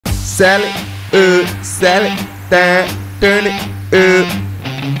sell it down, turn it up.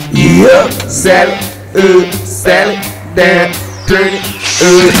 Yeah, sell it down, turn it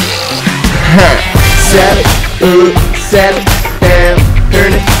up. Sell it down,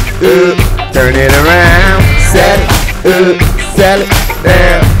 turn it up, turn it around. Sell it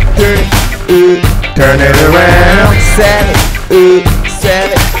down, turn it up, turn it around. Sell it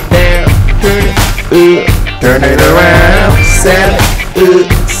down, turn it up, turn it around. Sell it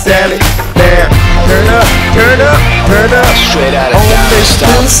down, turn up. Straight out of On Dallas, this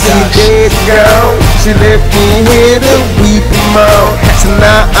stop, Lucy dead and gone, she left me here to weep and moan. So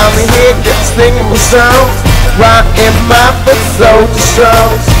now I'm here just singing my songs, writing my soldier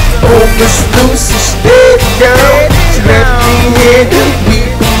songs. Oh, Miss Lucy, she dead and gone, she left me here to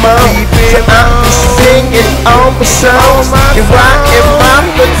weep and moan. So I'm just singing all my songs and writing my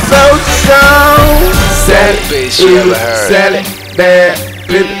soldier songs. Sell it down,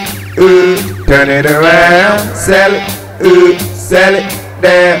 flip it, turn it around. Sell it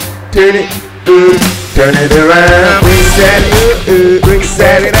down, turn it around.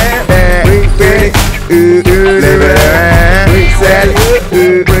 Sell it down, turn it, flip it around.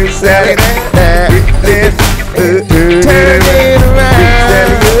 Sell it down, flip it, turn it around.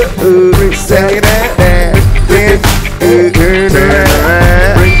 Sell it down, flip it, turn it around.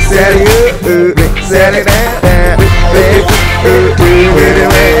 Sell it down, flip it, sell it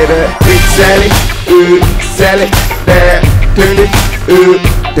down,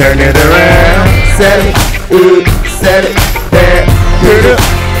 turn it around. Sell it down,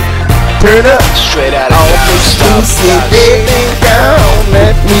 turn up. Straight out of Dallas, stop, Dead and gone,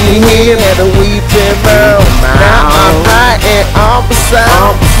 left me here at a weeping moan. Now I'm writing all my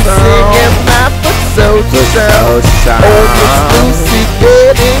songs, singing my soldier songs. Oh, Miss Lucy,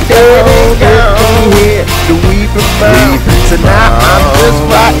 dead and gone, left me here to weeping moan. So now I'm just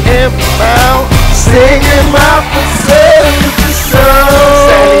writing my singing my soldier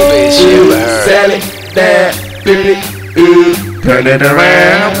songs. Sell it down, flip it, turn it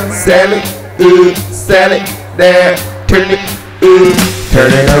around. Sell it down, turn it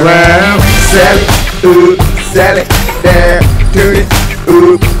around. Sell it down, turn it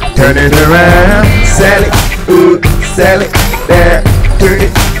around. Sell it down,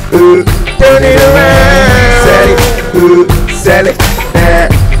 turn it around. Sell it down,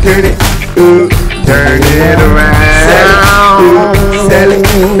 turn it around. Sell it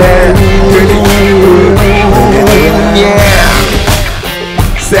down, yeah.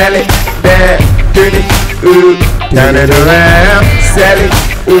 Sell it down, turn it around. Sell it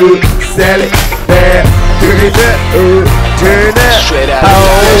down, turn up. Straight out of Oh,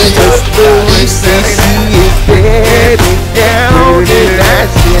 Dallas, stop, Miss Lucy, she is dead and down, and now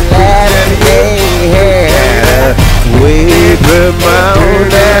she laughing head with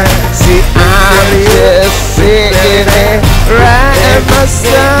Ramona. See, I'm just sitting there writing my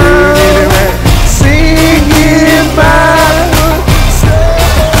song, singing my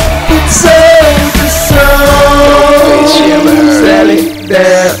soldier song. Sell it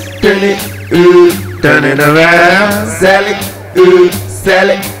down, turn it around. Sell it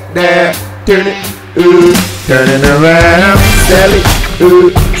down, turn it around. Sell it down, turn it around. Sell it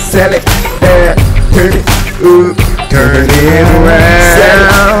down, turn it around.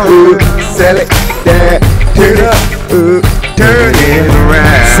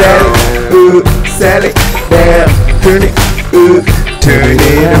 Sell it down, turn it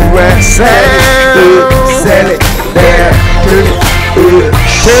around. Sell it down, turn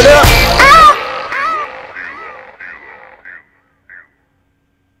it up.